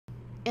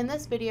In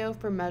this video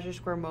for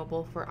MeasureSquare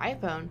Mobile for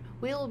iPhone,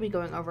 we will be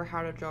going over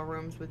how to draw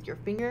rooms with your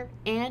finger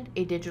and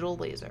a digital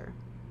laser.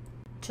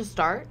 To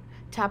start,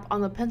 tap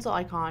on the pencil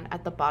icon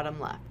at the bottom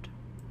left.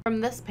 From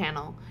this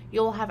panel,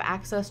 you'll have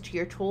access to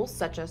your tools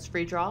such as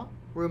free draw,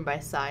 room by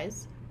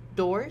size,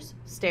 doors,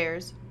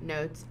 stairs,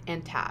 notes,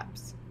 and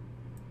tabs.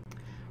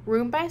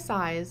 Room by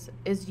size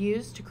is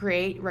used to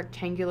create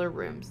rectangular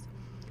rooms.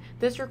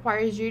 This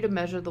requires you to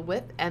measure the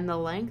width and the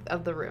length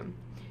of the room.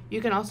 You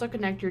can also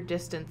connect your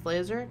distance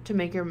laser to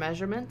make your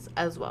measurements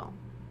as well.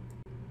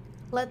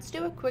 Let's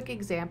do a quick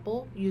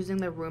example using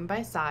the room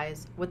by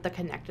size with the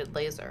connected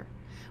laser.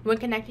 When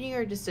connecting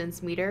your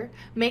distance meter,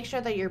 make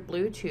sure that your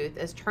Bluetooth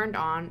is turned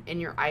on in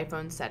your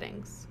iPhone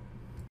settings.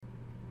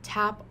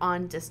 Tap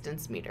on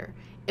distance meter.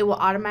 It will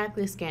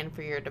automatically scan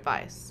for your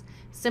device.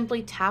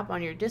 Simply tap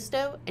on your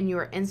disto and you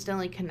are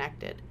instantly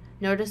connected.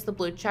 Notice the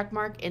blue check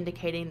mark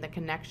indicating the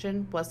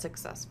connection was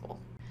successful.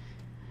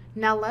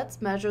 Now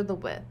let's measure the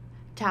width.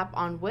 Tap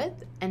on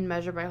width and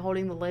measure by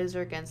holding the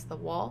laser against the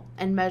wall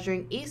and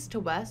measuring east to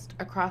west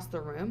across the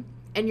room,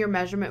 and your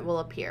measurement will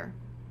appear.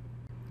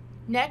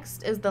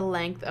 Next is the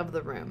length of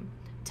the room.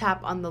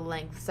 Tap on the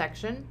length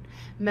section,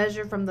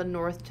 measure from the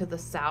north to the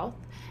south,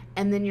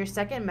 and then your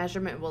second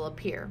measurement will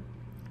appear.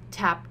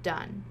 Tap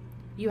done.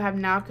 You have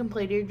now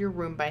completed your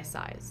room by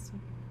size.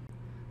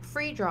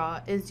 Free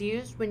draw is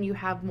used when you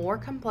have more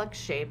complex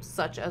shapes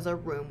such as a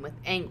room with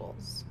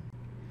angles.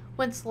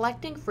 When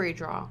selecting free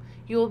draw,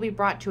 you will be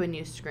brought to a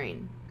new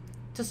screen.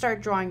 To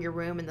start drawing your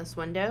room in this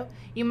window,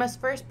 you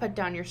must first put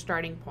down your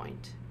starting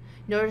point.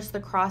 Notice the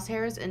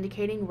crosshairs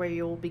indicating where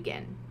you will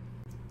begin.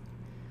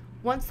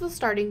 Once the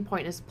starting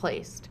point is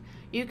placed,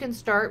 you can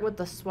start with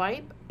the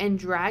swipe and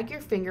drag your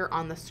finger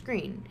on the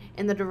screen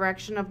in the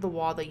direction of the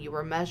wall that you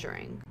are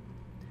measuring.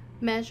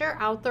 Measure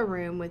out the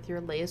room with your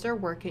laser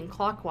working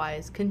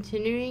clockwise,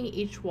 continuing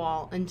each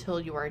wall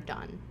until you are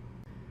done.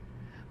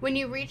 When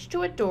you reach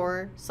to a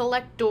door,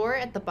 select door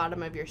at the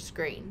bottom of your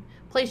screen.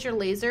 Place your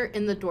laser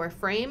in the door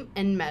frame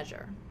and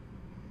measure.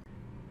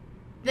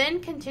 Then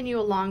continue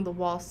along the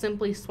wall,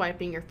 simply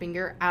swiping your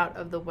finger out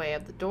of the way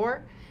of the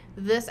door.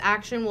 This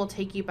action will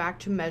take you back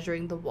to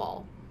measuring the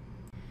wall.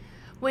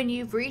 When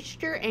you've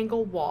reached your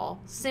angle wall,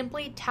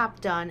 simply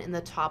tap done in the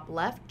top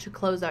left to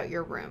close out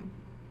your room.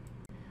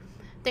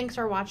 Thanks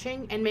for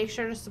watching, and make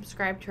sure to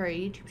subscribe to our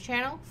YouTube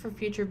channel for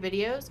future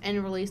videos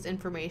and release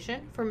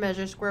information for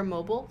MeasureSquare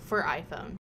Mobile for iPhone.